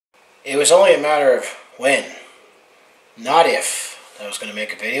It was only a matter of when, not if, that I was going to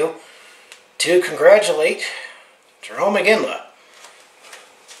make a video to congratulate Jarome Iginla,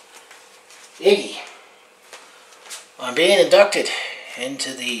 Iggy, on being inducted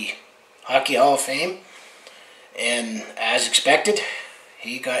into the Hockey Hall of Fame. And as expected,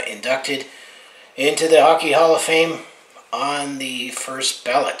 he got inducted into the Hockey Hall of Fame on the first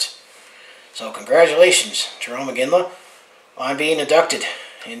ballot. So congratulations, Jarome Iginla, on being inducted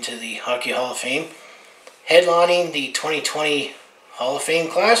into the Hockey Hall of Fame, headlining the 2020 Hall of Fame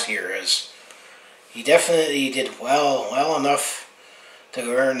class here, as he definitely did well enough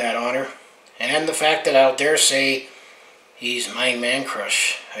to earn that honor. And the fact that I'll dare say he's my man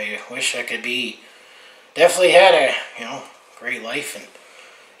crush. I wish I could be. Definitely had a great life, and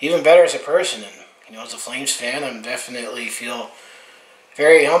even better as a person. And as a Flames fan, I'm definitely feel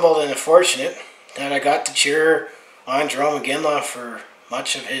very humbled and fortunate that I got to cheer on Jarome Iginla for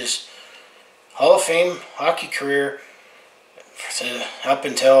much of his Hall of Fame hockey career, up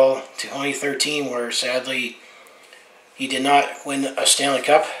until 2013, where sadly he did not win a Stanley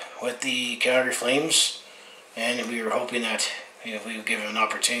Cup with the Calgary Flames, and we were hoping that we would give him an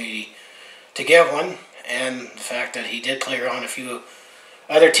opportunity to get one. And the fact that he did play around a few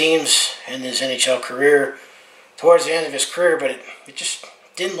other teams in his NHL career towards the end of his career, but it just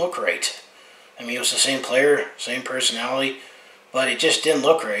didn't look right. I mean, he was the same player, same personality, but it just didn't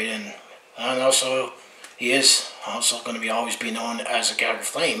look right. And also, he is also going to be always be known as a Calgary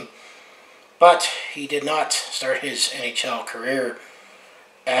Flame, but he did not start his NHL career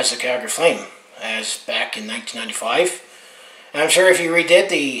as a Calgary Flame, as back in 1995. And I'm sure if you redid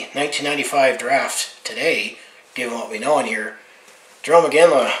the 1995 draft today, given what we know in here, Jarome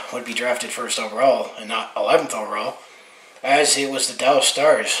Iginla would be drafted first overall and not 11th overall, as it was the Dallas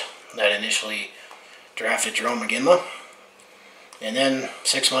Stars that initially drafted Jarome Iginla. And then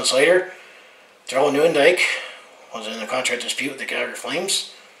 6 months later, Joe Nieuwendyk was in a contract dispute with the Calgary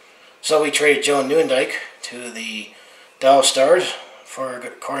Flames. So we traded Joe Nieuwendyk to the Dallas Stars for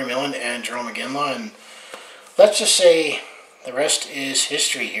Corey Millen and Jarome Iginla. And let's just say the rest is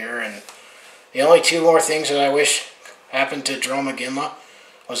history here. And the only two more things that I wish happened to Jarome Iginla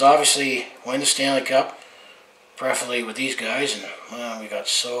was obviously win the Stanley Cup, preferably with these guys. And well, we got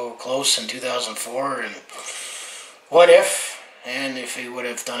so close in 2004. And what if? And if he would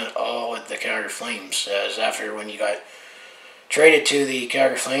have done it all with the Calgary Flames, as after when you got traded to the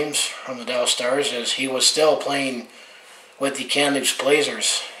Calgary Flames from the Dallas Stars, as he was still playing with the Kamloops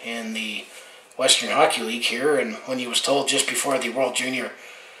Blazers in the Western Hockey League here. And when he was told just before the World Junior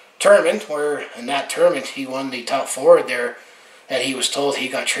Tournament, where in that tournament he won the top forward there, that he was told he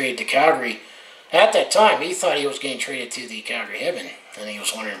got traded to Calgary. At that time, he thought he was getting traded to the Calgary Hitmen, and he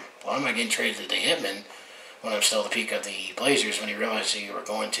was wondering, why am I getting traded to the Hitmen when I'm still at the peak of the Blazers, when he realized he were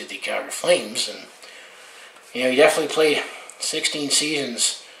going to the Calgary Flames. And he definitely played 16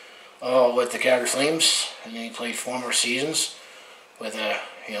 seasons with the Calgary Flames, and then he played 4 more seasons with a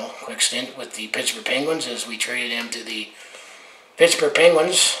quick stint with the Pittsburgh Penguins, as we traded him to the Pittsburgh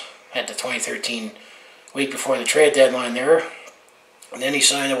Penguins at the 2013 week before the trade deadline there. And then he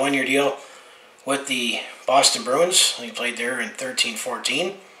signed a 1-year deal with the Boston Bruins. He played there in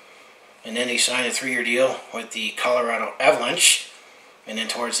 13-14. And then he signed a 3-year deal with the Colorado Avalanche. And then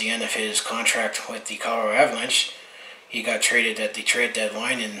towards the end of his contract with the Colorado Avalanche, he got traded at the trade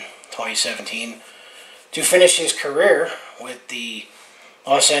deadline in 2017 to finish his career with the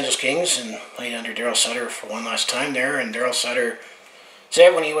Los Angeles Kings, and played under Daryl Sutter for one last time there. And Daryl Sutter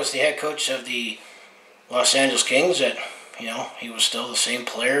said when he was the head coach of the Los Angeles Kings that he was still the same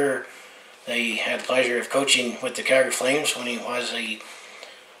player that he had the pleasure of coaching with the Calgary Flames when he was a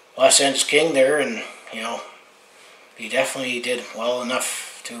Los Angeles King there. And he definitely did well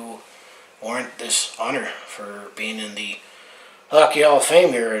enough to warrant this honor for being in the Hockey Hall of Fame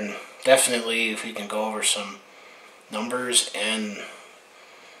here. And definitely, if we can go over some numbers and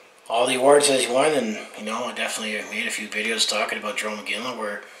all the awards that he won, and I definitely made a few videos talking about Jarome Iginla,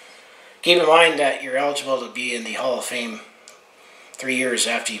 where keep in mind that you're eligible to be in the Hall of Fame 3 years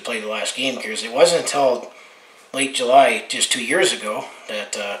after you played the last game, because it wasn't until late July, just 2 years ago,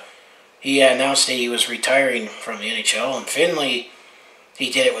 that he announced that he was retiring from the NHL. And Finley, he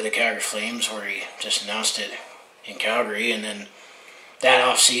did it with the Calgary Flames, where he just announced it in Calgary. And then that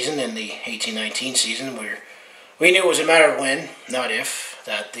off season, in the 18-19 season, where we knew it was a matter of when, not if,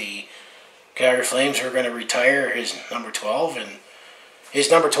 that the Calgary Flames were going to retire his number 12. And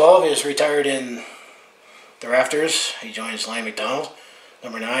his number 12 is retired in the rafters. He joins Liam McDonald,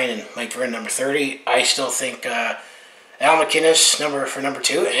 number 9, and Mike Vernon, number 30. I still think Al McInnes, number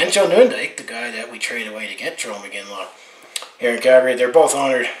 2, and Joe Nieuwendyk, the guy that we traded away to get Jarome Iginla, here in Calgary. They're both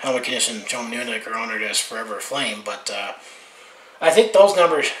honored. Helmut Kniss and Jarome Iginla are honored as forever a Flame, but I think those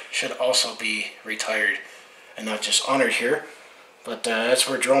numbers should also be retired and not just honored here. But that's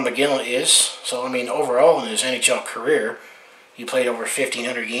where Jarome Iginla is. So, I mean, overall in his NHL career, he played over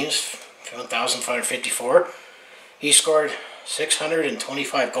 1,500 games, 1,554. He scored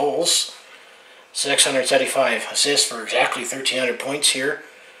 625 goals, 675 assists for exactly 1,300 points here.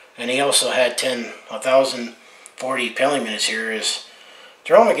 And he also had 1,040 penalty minutes here. Is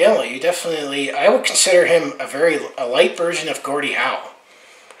Jarome Iginla, you definitely, I would consider him a light version of Gordie Howe.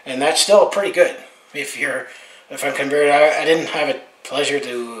 And that's still pretty good. If I'm compared, I didn't have a pleasure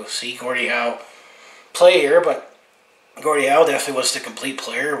to see Gordie Howe play here, but Gordie Howe definitely was the complete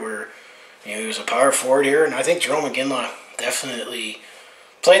player where he was a power forward here, and I think Jarome Iginla definitely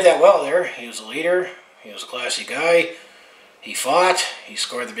played that well there. He was a leader, he was a classy guy, he fought, he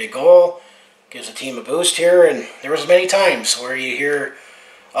scored the big goal, gives the team a boost here, and there was many times where you hear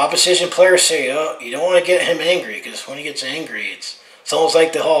opposition players say, oh, you don't want to get him angry, because when he gets angry, it's almost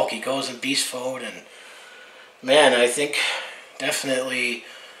like the Hulk. He goes in beast mode, and man, I think definitely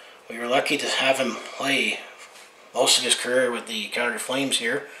we were lucky to have him play most of his career with the Calgary Flames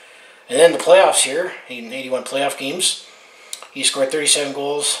here. And then the playoffs here, in 81 playoff games, he scored 37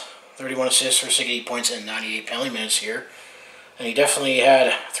 goals, 31 assists for 68 points and 98 penalty minutes here. And he definitely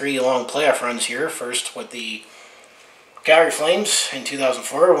had 3 long playoff runs here. First with the Calgary Flames in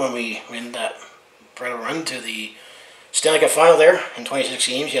 2004 when we win that incredible run to the Stanley Cup final there. In 26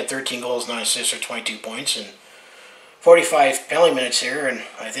 games, he had 13 goals, 9 assists for 22 points and 45 penalty minutes here. And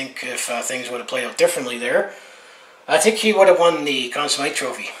I think if things would have played out differently there, I think he would have won the Conn Smythe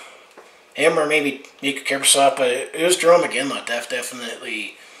Trophy. Him or maybe Mika Kiprusoff, but it was Jarome Iginla.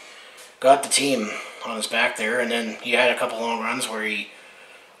 Definitely got the team on his back there. And then he had a couple long runs where he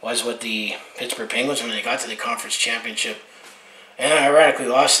was with the Pittsburgh Penguins when they got to the conference championship. And ironically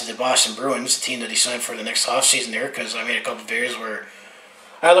lost to the Boston Bruins, the team that he signed for the next offseason there, because I made a couple of videos where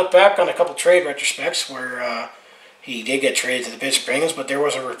I look back on a couple trade retrospects where he did get traded to the Pittsburgh Penguins, but there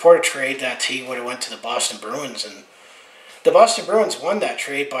was a reported trade that he would have went to the Boston Bruins, and the Boston Bruins won that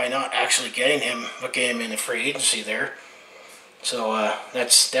trade by not actually getting him, but getting him in the free agency there. So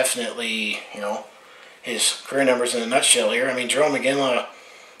that's definitely, his career numbers in a nutshell here. I mean, Jarome Iginla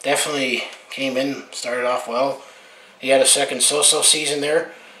definitely came in, started off well. He had a second so-so season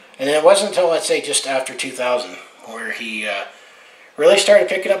there. And then it wasn't until, let's say, just after 2000 where he really started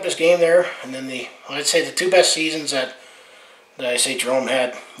picking up his game there. And then I'd say the 2 best seasons that I say Jarome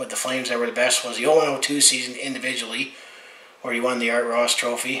had with the Flames that were the best was the 01-02 season individually, where he won the Art Ross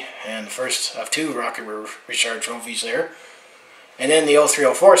Trophy and the first of 2 Rocket Richard trophies there. And then the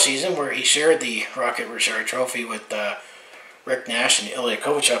 03-04 season where he shared the Rocket Richard Trophy with Rick Nash and Ilya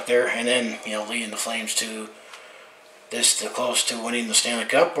Kovalchuk there, and then leading the Flames to close to winning the Stanley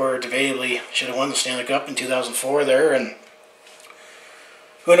Cup, or debatably should have won the Stanley Cup in 2004 there. And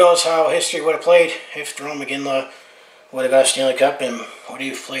who knows how history would have played if Jarome Iginla would have got a Stanley Cup and would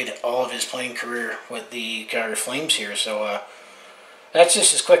have played all of his playing career with the Calgary Flames here. So that's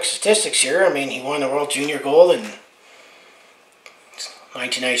just his quick statistics here. I mean, he won the World Junior Gold in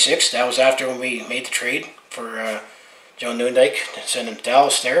 1996. That was after when we made the trade for Joe Newendike to send him to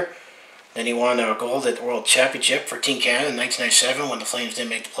Dallas there. Then he won a gold at the World Championship for Team Canada in 1997 when the Flames didn't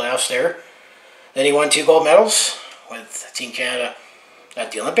make the playoffs there. Then he won 2 gold medals with Team Canada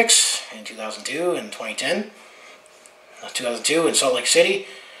at the Olympics in 2002 and 2010. 2002 in Salt Lake City.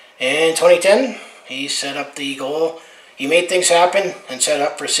 And 2010, he set up the goal. He made things happen and set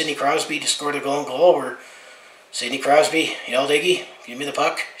up for Sidney Crosby to score the goal where Sidney Crosby yelled, Iggy, give me the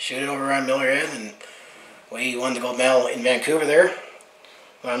puck, shoot it over Ryan Miller head, and he won the gold medal in Vancouver there.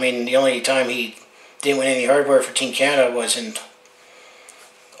 I mean, the only time he didn't win any hardware for Team Canada was in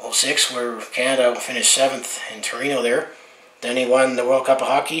 06, where Canada finished 7th in Torino there. Then he won the World Cup of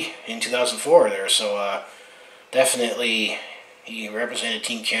Hockey in 2004 there. So definitely he represented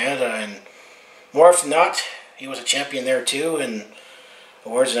Team Canada, and more often than not, he was a champion there too, and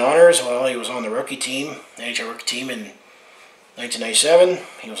awards and honors. Well, he was on the rookie team, the NHL rookie team in 1997.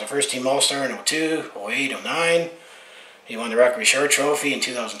 He was a first team All-Star in 02, 08, 09. He won the Rocket Richard Trophy in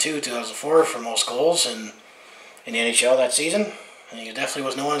 2002, 2004 for most goals in the NHL that season. And he definitely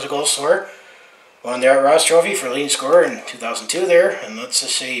was known as a goal scorer. Won the Art Ross Trophy for leading scorer in 2002 there, and let's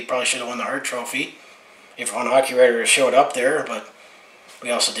just say he probably should have won the Hart Trophy if one hockey writer showed up there, but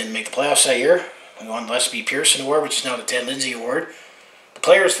we also didn't make the playoffs that year. We won the Leslie Pearson Award, which is now the Ted Lindsay Award. The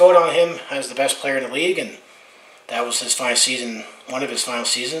players vote on him as the best player in the league, and that was his final season, one of his final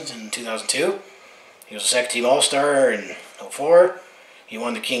seasons in 2002. He was a second team All-Star in 04. He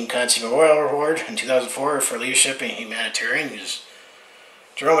won the King Clancy Memorial Award in 2004 for leadership and humanitarian.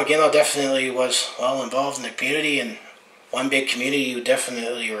 Jarome Iginla definitely was well involved in the community, and one big community who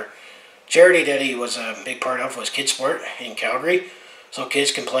definitely, or charity that he was a big part of, was Kids Sport in Calgary, so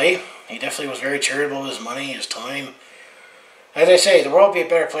kids can play. He definitely was very charitable with his money, his time. As I say, the world would be a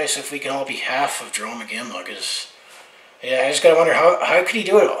better place if we can all be half of Jarome Iginla, because I just gotta wonder, how could he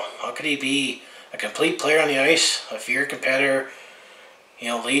do it all? How could he be a complete player on the ice, a feared competitor,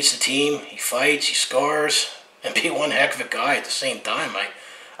 leads the team, he fights, he scores, and be one heck of a guy at the same time?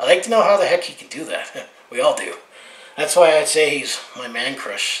 I like to know how the heck he can do that. We all do. That's why I'd say he's my man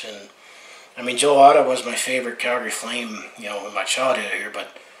crush. And I mean, Joe Otto was my favorite Calgary Flame, in my childhood here,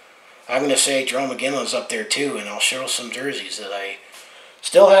 but I'm going to say Jarome Iginla's up there too, and I'll show some jerseys that I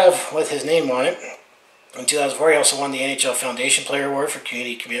still have with his name on it. In 2004, he also won the NHL Foundation Player Award for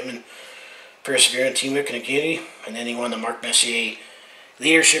community commitment, perseverance, teamwork in the community, and then he won the Marc Messier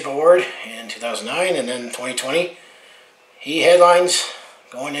Leadership Award in 2009, and then 2020, he headlines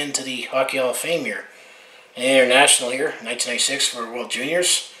going into the Hockey Hall of Fame here. In international year, 1996 for World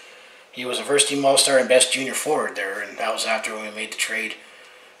Juniors, he was a first-team All-Star and best junior forward there, and that was after we made the trade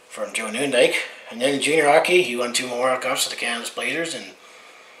from Joe Nundyke. And then in junior hockey, he won 2 Memorial Cups with the Canada's Blazers in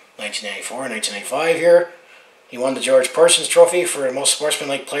 1994 and 1995 here. He won the George Parsons Trophy for the most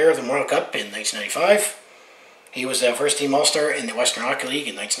sportsmanlike player of the Memorial Cup in 1995. He was the first-team All-Star in the Western Hockey League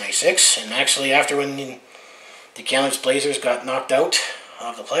in 1996, and actually after when the Canada's Blazers got knocked out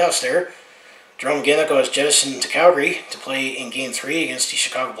of the playoffs there, Jarome Iginla was jettisoned to Calgary to play in Game 3 against the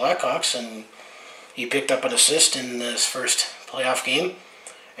Chicago Blackhawks, and he picked up an assist in his first playoff game.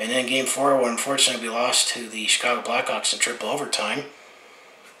 And then Game 4, where unfortunately we lost to the Chicago Blackhawks in triple overtime,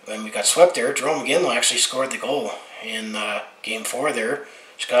 when we got swept there, Jarome Iginla actually scored the goal in Game 4 there.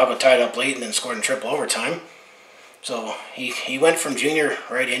 Chicago tied up late and then scored in triple overtime. So he went from junior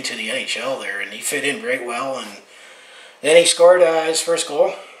right into the NHL there, and he fit in very well. And then he scored his first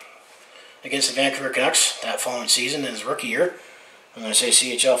goal against the Vancouver Canucks that following season in his rookie year. I'm going to say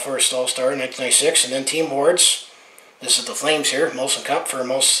CHL first All-Star in 1996, and then team awards. This is the Flames here, Molson Cup for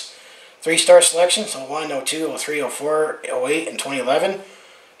most 3-star selections, 01, 02, 03, 04, 08, and 2011.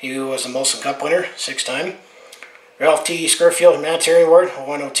 He was the Molson Cup winner 6-time. Ralph T. Scurfield Humanitarian Award,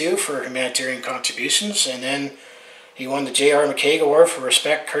 01, 02 for humanitarian contributions, and then he won the J.R. McCaig Award for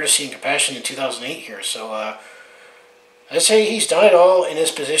Respect, Courtesy, and Compassion in 2008 here. So I'd say he's done it all in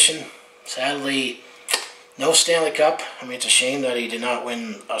his position. Sadly, no Stanley Cup. I mean, it's a shame that he did not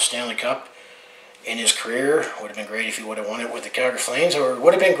win a Stanley Cup in his career. Would have been great if he would have won it with the Calgary Flames, or it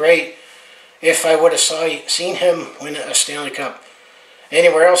would have been great if I would have seen him win a Stanley Cup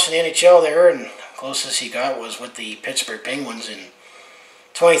anywhere else in the NHL there, and closest he got was with the Pittsburgh Penguins in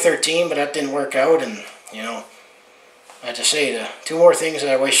 2013, but that didn't work out. And, I have to say, the 2 more things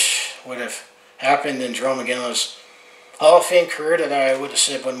that I wish would have happened in Jarome Iginla's Hall of Fame career that I would have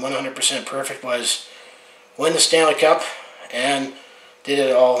said when 100% perfect was win the Stanley Cup and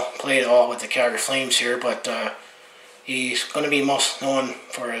play it all with the Calgary Flames here. But he's going to be most known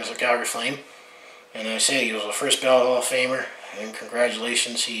for as a Calgary Flame. And I say he was the first ballot Hall of Famer, and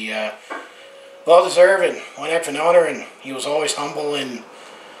congratulations. He well deserved and one heck of an honor, and he was always humble and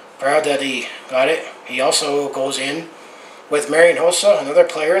proud that he got it. He also goes in with Marian Hossa, another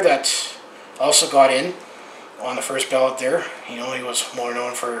player that also got in on the first ballot there. He was more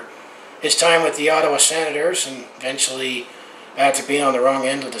known for his time with the Ottawa Senators, and eventually after being on the wrong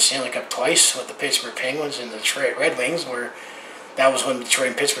end of the Stanley Cup twice with the Pittsburgh Penguins and the Detroit Red Wings, where that was when Detroit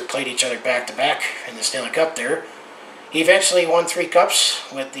and Pittsburgh played each other back-to-back in the Stanley Cup there. He eventually won 3 cups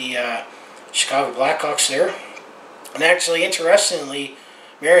with the Chicago Blackhawks there. And actually, interestingly,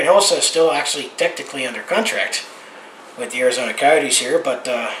 Marian Hossa is still actually technically under contract with the Arizona Coyotes here, but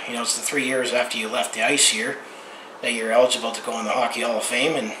it's the 3 years after you left the ice here that you're eligible to go in the Hockey Hall of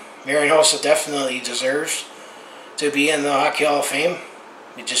Fame, and Marian Hossa definitely deserves to be in the Hockey Hall of Fame.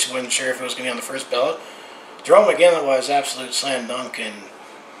 We just wasn't sure if it was going to be on the first ballot. Jarome Iginla was absolute slam dunk, and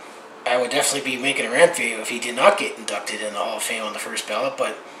I would definitely be making a rant for you if he did not get inducted in the Hall of Fame on the first ballot,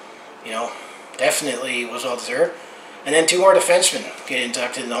 but, definitely was well deserved. And then 2 more defensemen get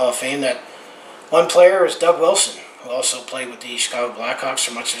inducted in the Hall of Fame. That one player is Doug Wilson, who also played with the Chicago Blackhawks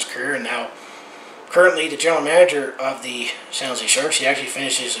for much of his career, and now currently the general manager of the San Jose Sharks. He actually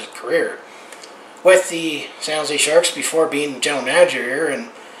finishes his career with the San Jose Sharks before being the general manager here. And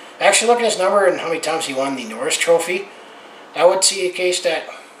actually look at his number and how many times he won the Norris Trophy, I would see a case that,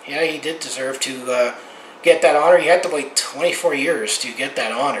 yeah, he did deserve to get that honor. He had to wait 24 years to get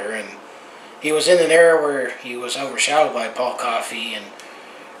that honor, and he was in an era where he was overshadowed by Paul Coffey and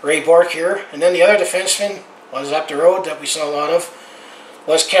Ray Bourque here. And then the other defenseman was up the road that we saw a lot of,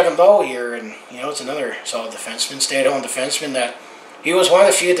 was Kevin Lowe here, and it's another solid defenseman, stay-at-home defenseman. That he was one of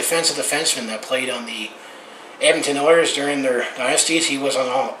the few defensive defensemen that played on the Edmonton Oilers during their dynasties. He was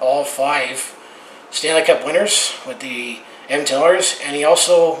on all 5 Stanley Cup winners with the Edmonton Oilers, and he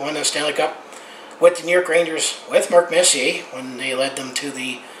also won the Stanley Cup with the New York Rangers with Mark Messier when they led them to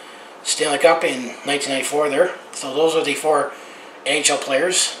the Stanley Cup in 1994 there. So those are the 4 NHL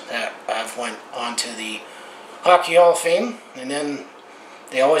players that have went on to the Hockey Hall of Fame. And then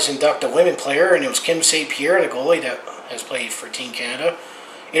they always induct a women player, and it was Kim St. Pierre, the goalie that has played for Team Canada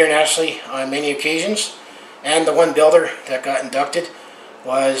internationally on many occasions. And the one builder that got inducted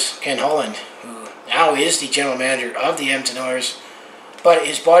was Ken Holland, who now is the general manager of the Edmonton Oilers. But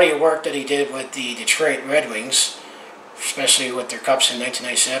his body of work that he did with the Detroit Red Wings, especially with their cups in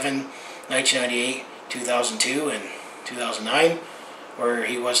 1997, 1998, 2002, and 2009, where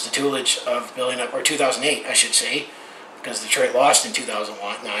he was the tutelage of building up, or 2008, I should say, because Detroit lost in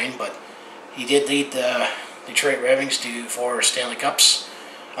 2009, but he did lead the Detroit Red Wings to 4 Stanley Cups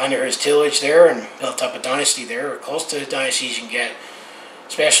under his tillage there, and built up a dynasty there, or close to the dynasty you can get,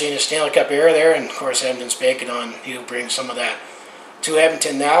 especially in the Stanley Cup era there. And of course Edmonton's banking on he'll bring some of that to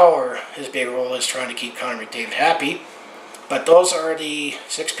Edmonton now, or his big role is trying to keep Connor McDavid happy. But those are the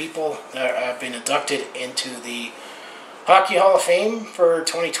 6 people that have been inducted into the Hockey Hall of Fame for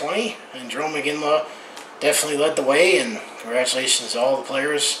 2020, and Jarome Iginla definitely led the way, and congratulations to all the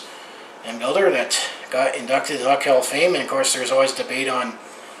players and builder that got inducted to the Hockey Hall of Fame. And of course there's always debate on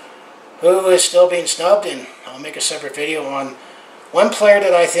who is still being snubbed, and I'll make a separate video on one player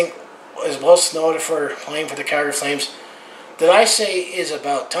that I think is most noted for playing for the Calgary Flames that I say is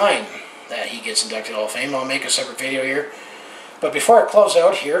about time that he gets inducted to the Hall of Fame. I'll make a separate video here. But before I close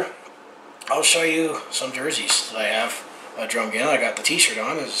out here, I'll show you some jerseys that I have. Jarome Iginla. I got the t-shirt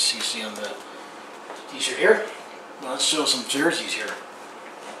on, as you see on the t-shirt here. Now let's show some jerseys here.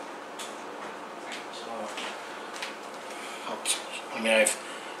 So, I mean,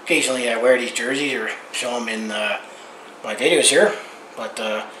 occasionally I wear these jerseys or show them in my videos here, but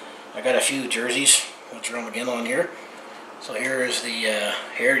I got a few jerseys with Jarome Iginla on here. So here is the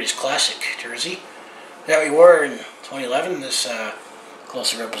Heritage Classic jersey that we wore in 2011. This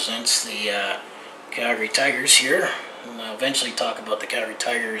closely represents the Calgary Tigers here. And I'll eventually talk about the Calgary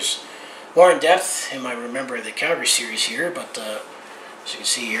Tigers more in depth in my Remember the Calgary series here. But as you can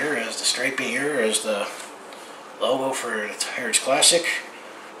see here, as the striping here, as the logo for the Heritage Classic.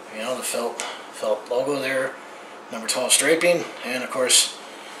 The felt logo there, number 12 striping, and of course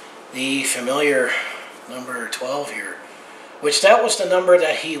the familiar number 12 here, which that was the number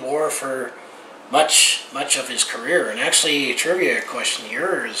that he wore for much of his career. And actually, a trivia question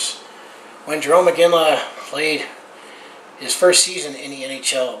here is, when Jarome Iginla played his first season in the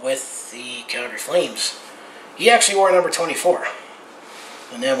NHL with the Calgary Flames, he actually wore number 24.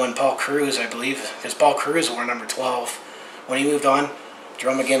 And then when Paul Cruz, I believe, because Paul Cruz wore number 12 when he moved on,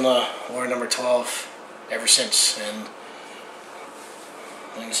 Jarome Iginla wore number 12 ever since. And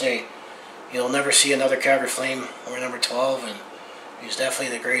like I say, you'll never see another Calgary Flame wear number 12, and he's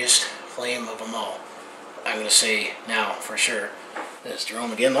definitely the greatest Flame of them all. I'm going to say now for sure is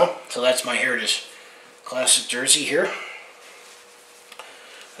Jarome Iginla. So that's my Heritage Classic jersey here.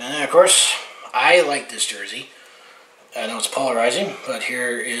 And then of course, I like this jersey. I know it's polarizing, but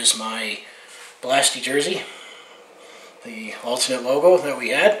here is my Blasty jersey. The alternate logo that we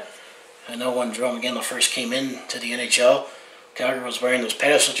had. I know when Jarome Iginla first came in to the NHL, Calgary was wearing those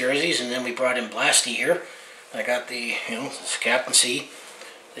pedestal jerseys, and then we brought in Blasty here. I got the, this captaincy,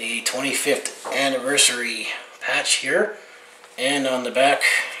 the 25th anniversary patch here. And on the back,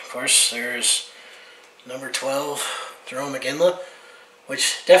 of course, there's number 12, Jarome Iginla,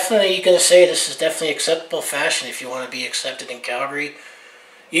 which definitely you can say this is definitely acceptable fashion if you want to be accepted in Calgary,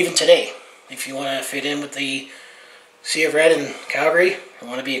 even today. If you want to fit in with the Sea of Red in Calgary and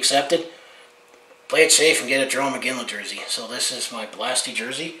want to be accepted, play it safe and get a Jarome Iginla jersey. So this is my Blasty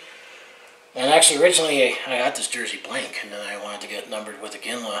jersey. And actually, originally I got this jersey blank, and then I wanted to get numbered with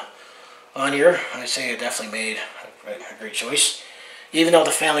Iginla on here. I say I definitely made a great choice. Even though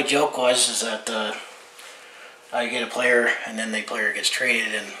the family joke was that I get a player and then the player gets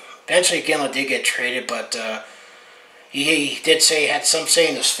traded, and eventually Iginla did get traded, but he did say he had some say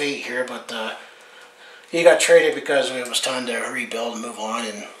in his fate here, but he got traded because it was time to rebuild and move on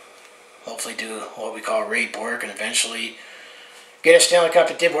and hopefully do what we call Ray Bork and eventually get a Stanley Cup.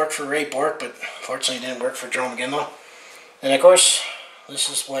 It did work for Ray Bork, but fortunately it didn't work for Jarome Iginla. And of course, this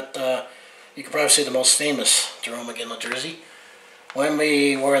is what you could probably say the most famous Jarome Iginla jersey. When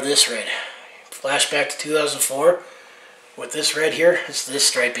we wore this red. Flashback to 2004 with this red here. It's this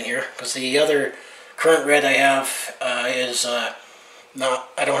striping here, because the other current red I have is Now,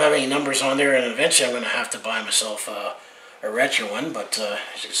 I don't have any numbers on there, and eventually I'm going to have to buy myself a retro one, but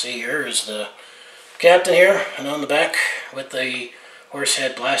as you can see here is the captain here, and on the back with the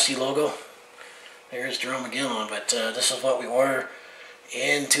Horsehead Blasty logo, there's Jarome Iginla. But this is what we wore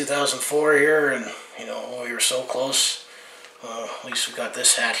in 2004 here, and you know, we were so close. At least we got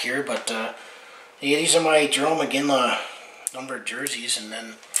this hat here, but yeah, these are my Jarome Iginla numbered jerseys, and then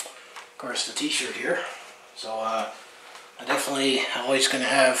of course the t-shirt here. So I'm definitely always going to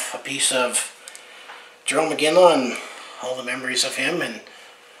have a piece of Jarome Iginla and all the memories of him, and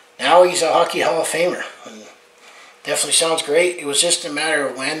now he's a Hockey Hall of Famer, and definitely sounds great. It was just a matter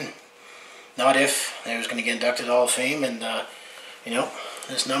of when, not if, that he was going to get inducted Hall of Fame. And you know,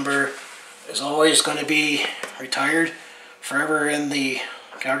 this number is always going to be retired forever in the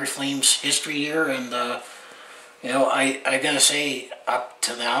Calgary Flames history here. And you know, I gotta say, up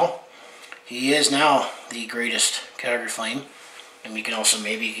to now, he is now the greatest Calgary Flame. And we can also,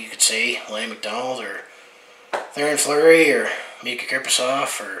 maybe you could say Larry McDonald or Theron Fleury or Mika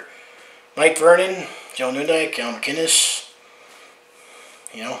Kripasoff or Mike Vernon, Joe Nundyke, Al McInnes.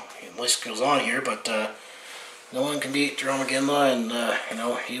 You know, the list goes on here, but no one can beat Jarome Iginla, and you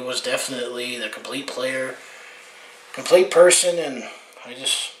know, he was definitely the complete player, complete person, and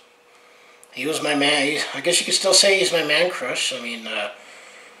he was my man. I guess you could still say he's my man crush. I mean,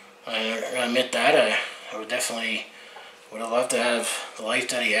 I admit that. I would definitely would have loved to have the life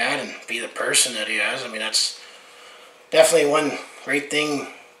that he had and be the person that he has. I mean, that's definitely one great thing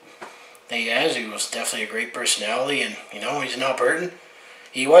that he has. He was definitely a great personality, and you know, he's an Albertan.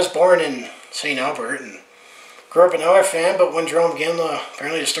 He was born in St. Albert and grew up an Oilers fan, but when Jarome Iginla,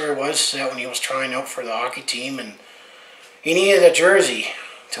 apparently the story was that when he was trying out for the hockey team, and he needed a jersey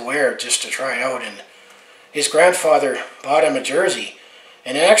to wear just to try out, and his grandfather bought him a jersey,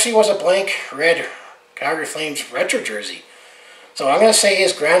 and it actually was a blank red Calgary Flames retro jersey. So I'm going to say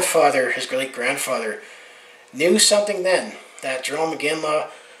his grandfather, his great-grandfather, knew something then, that Jarome Iginla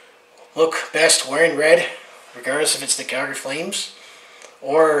looked best wearing red, regardless if it's the Calgary Flames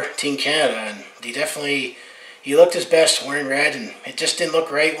or Team Canada. And he looked his best wearing red, and it just didn't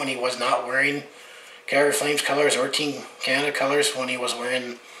look right when he was not wearing Calgary Flames colors or Team Canada colors, when he was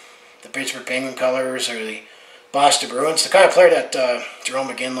wearing the Pittsburgh Penguin colors or the Boston Bruins. The kind of player that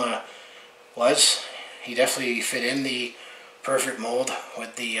Jarome Iginla was, he definitely fit in the perfect mold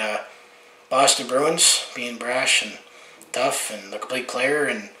with the Boston Bruins, being brash and tough and the complete player.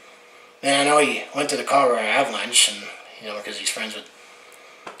 And then I know he went to the Colorado Avalanche, and you know, because he's friends with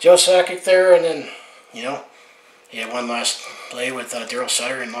Joe Sakic there, and then you know, he had one last play with Daryl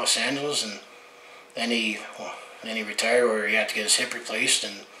Sutter in Los Angeles, and then he retired, where he had to get his hip replaced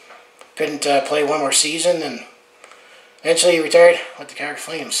and couldn't play one more season, and eventually he retired with the Calgary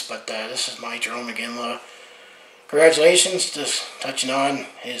Flames. But this is my Jarome Iginla. Congratulations, just touching on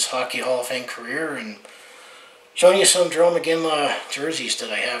his Hockey Hall of Fame career and showing you some Jarome Iginla jerseys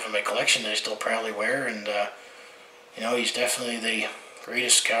that I have in my collection that I still proudly wear. And you know, he's definitely the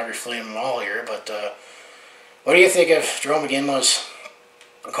greatest Calgary Flame of all here. But what do you think of Jarome Iginla's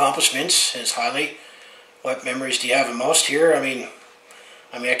accomplishments, his highlight? What memories do you have the most here? I mean,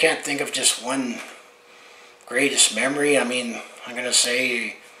 I can't think of just one greatest memory. I mean, I'm going to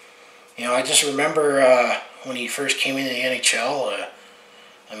say, you know, I just remember when he first came into the NHL,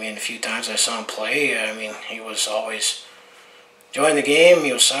 I mean, a few times I saw him play. I mean, he was always enjoying the game.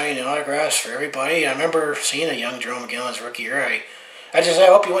 He was signing autographs for everybody. I remember seeing a young Jarome Iginla's rookie year. I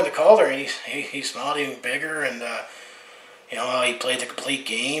hope he went to Calder, and he smiled even bigger, and you know, how he played the complete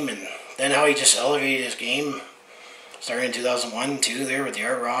game, and then how he just elevated his game, starting in 2001-2 there with the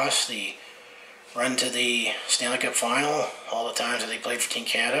Art Ross, the run to the Stanley Cup Final, all the times that he played for Team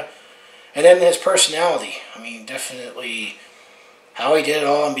Canada, and then his personality. I mean, definitely how he did it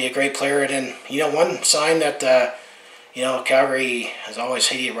all and be a great player. And then, you know, one sign that you know, Calgary has always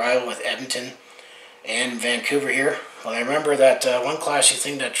hated a rival with Edmonton and Vancouver here. Well, I remember that one classy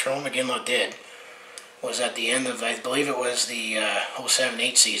thing that Jarome Iginla did was at the end of, I believe it was the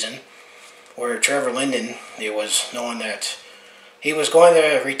 07-08 season, where Trevor Linden, it was known that he was going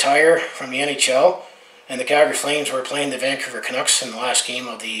to retire from the NHL, and the Calgary Flames were playing the Vancouver Canucks in the last game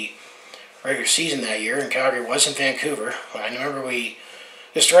of the regular season that year, and Calgary was in Vancouver. I remember we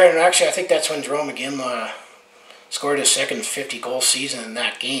destroyed it. Actually, I think that's when Jarome Iginla scored his second 50-goal season in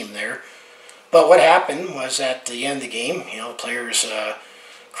that game there. But what happened was, at the end of the game, you know, the players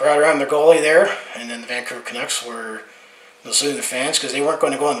crowd around their goalie there, and then the Vancouver Canucks were saluting the fans, because they weren't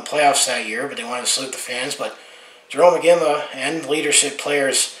going to go in the playoffs that year, but they wanted to salute the fans. But Jarome Iginla and leadership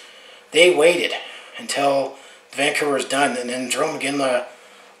players, they waited until Vancouver was done, and then Jarome Iginla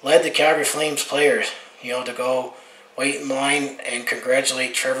led the Calgary Flames players, you know, to go wait in line and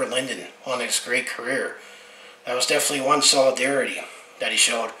congratulate Trevor Linden on his great career. That was definitely one solidarity that he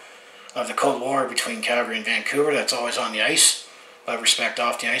showed of the Cold War between Calgary and Vancouver that's always on the ice, but respect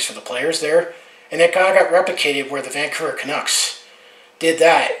off the ice for the players there. And it kind of got replicated where the Vancouver Canucks did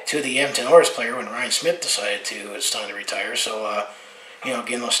that to the Edmonton Oilers player when Ryan Smith decided it's time to retire. So,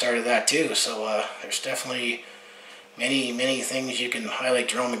 Iginla started that too. So there's definitely many things you can highlight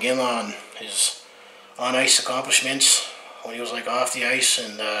Jarome Iginla on his on-ice accomplishments when he was like off the ice,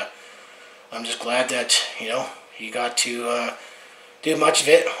 and I'm just glad that he got to do much of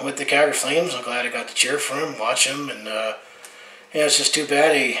it with the Calgary Flames. I'm glad I got to cheer for him, watch him, and it's just too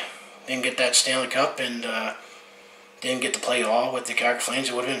bad he didn't get that Stanley Cup and didn't get to play all with the Calgary Flames.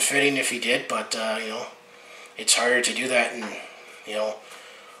 It would have been fitting if he did, but it's harder to do that in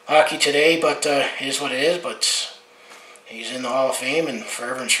hockey today. But it is what it is. But he's in the Hall of Fame and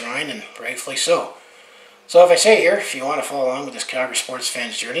forever enshrined, and rightfully so. So if I say here, if you want to follow along with this Calgary sports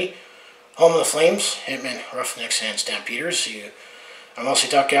fan's journey, home of the Flames, Hitmen, Roughnecks, and Stampeders. I mostly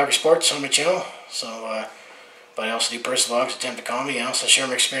talk Calgary sports on my channel, so but I also do personal vlogs, attempt to comedy. I also share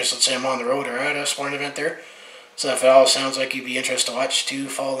my experience, let's say I'm on the road or at a sporting event there. So if it all sounds like you'd be interested to watch to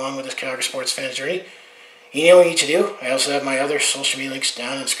follow along with this Calgary sports fan's journey, you know what you need to do. I also have my other social media links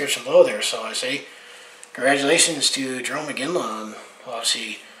down in the description below there. So I say congratulations to Jarome Iginla on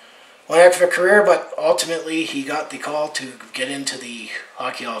obviously one heck of a career, but ultimately he got the call to get into the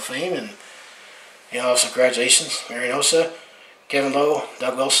Hockey Hall of Fame, and also congratulations Marian Hossa, Kevin Lowe,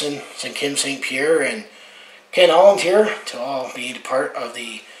 Doug Wilson, St. Kim, St. Pierre, and Ken Holland here to all be part of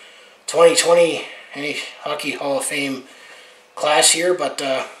the 2020 Hockey Hall of Fame class here. But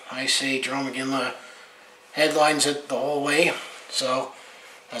I say Jarome Iginla headlines it the whole way. So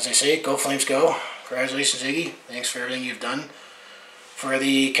as I say, go Flames go. Congratulations, Iggy. Thanks for everything you've done for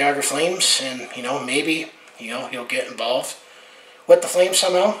the Calgary Flames, and maybe he'll get involved with the Flames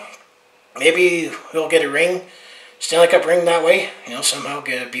somehow. Maybe he'll get a ring, Stanley Cup ring that way. Somehow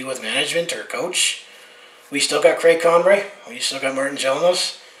be with management or coach. We still got Craig Conroy. We still got Martin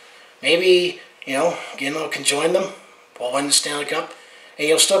Jonas. Maybe Iginla can join them. We'll win the Stanley Cup, and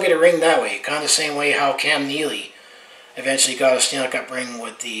you'll still get a ring that way. Kind of the same way how Cam Neely eventually got a Stanley Cup ring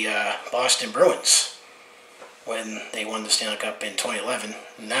with the Boston Bruins when they won the Stanley Cup in 2011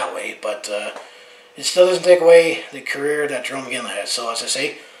 in that way. But it still doesn't take away the career that Jarome Iginla has. So as I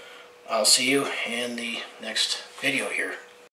say, I'll see you in the next video here.